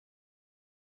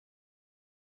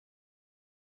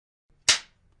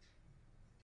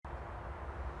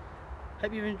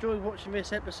Hope you've enjoyed watching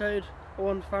this episode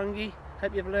on fungi.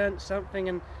 Hope you've learned something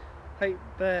and hope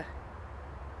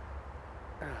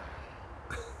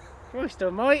Christ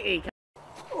almighty.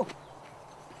 Oh.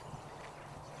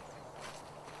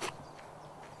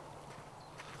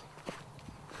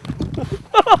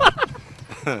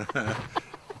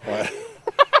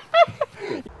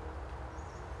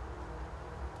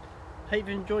 Hope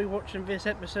you enjoy watching this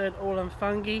episode all on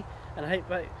fungi, and I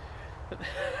hope I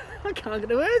can't get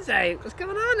the words out. What's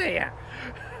going on here?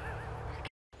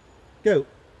 Go.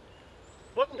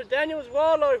 Welcome to Daniel's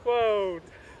Wildlife World.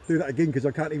 Do that again because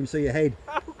I can't even see your head.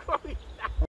 Oh, Christ.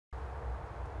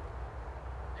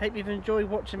 Hope you've enjoyed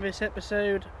watching this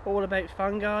episode all about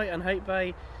fungi, and hope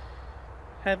they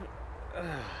have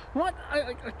what?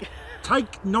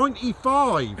 Take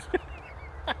 95.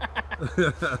 I'm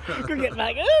gonna get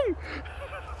back home.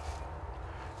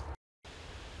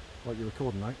 What, you're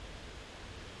recording, mate?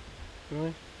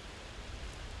 Right.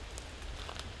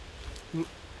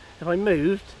 Have I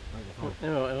moved?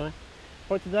 Right,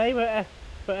 right, today we're at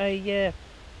a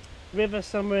river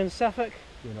somewhere in Suffolk.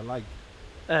 You're in a lake.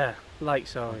 Lake,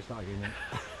 sorry. It's not again,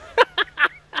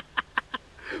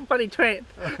 Funny trip.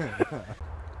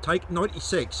 Take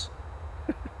 96.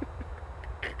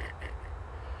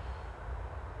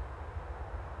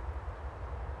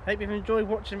 Hope you've enjoyed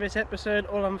watching this episode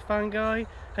all on fungi.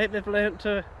 Hope they've learnt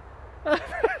to... I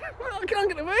can't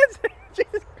get the words.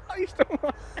 Jesus Christ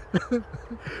almighty.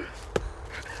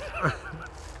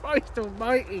 Christ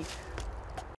almighty.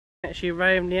 Actually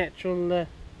around the actual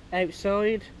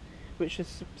outside, which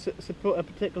is support a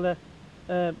particular...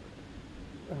 I've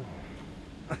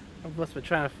lost my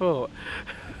train of thought.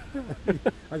 I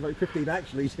was like 15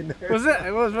 actually in there. Was it?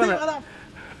 It was, wasn't it? That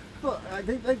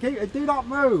foot. Do not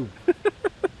move.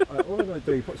 Right, what am I going to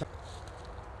do? Put some...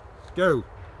 Go.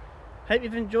 Hope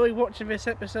you've enjoyed watching this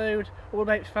episode all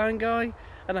about fungi,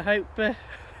 and I hope what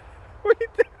are you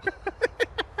doing?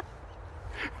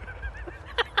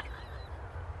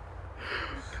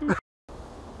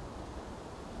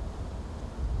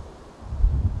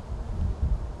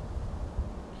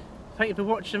 Thank you for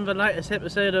watching the latest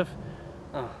episode of...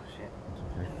 Oh shit.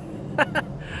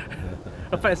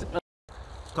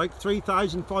 Take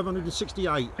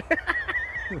 3,568.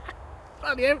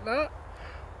 Bloody hope not.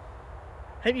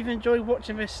 Hope you've enjoyed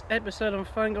watching this episode on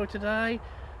fungi today.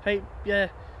 Hope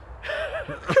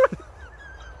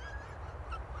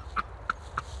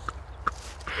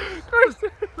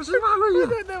What's the matter with you? I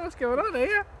don't know what's going on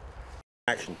here.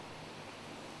 Action.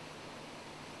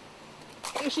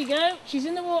 Here she go. She's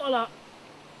in the water lot.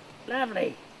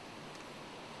 Lovely.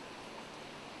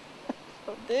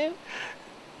 Oh dear.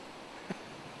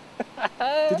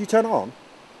 Did you turn it on?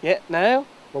 Yeah, now?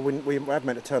 Well, we had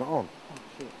meant to turn it on. Oh,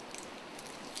 shit.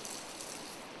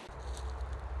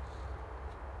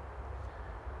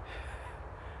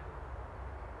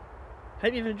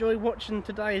 Hope you've enjoyed watching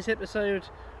today's episode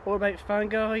all about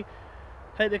fungi.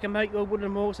 Hope they can make your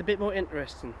woodland walks a bit more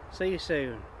interesting. See you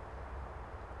soon.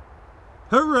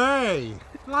 Hooray!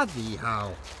 Bloody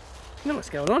hell. You know what's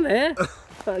going on here?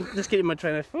 I'm just getting my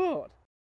train of thought.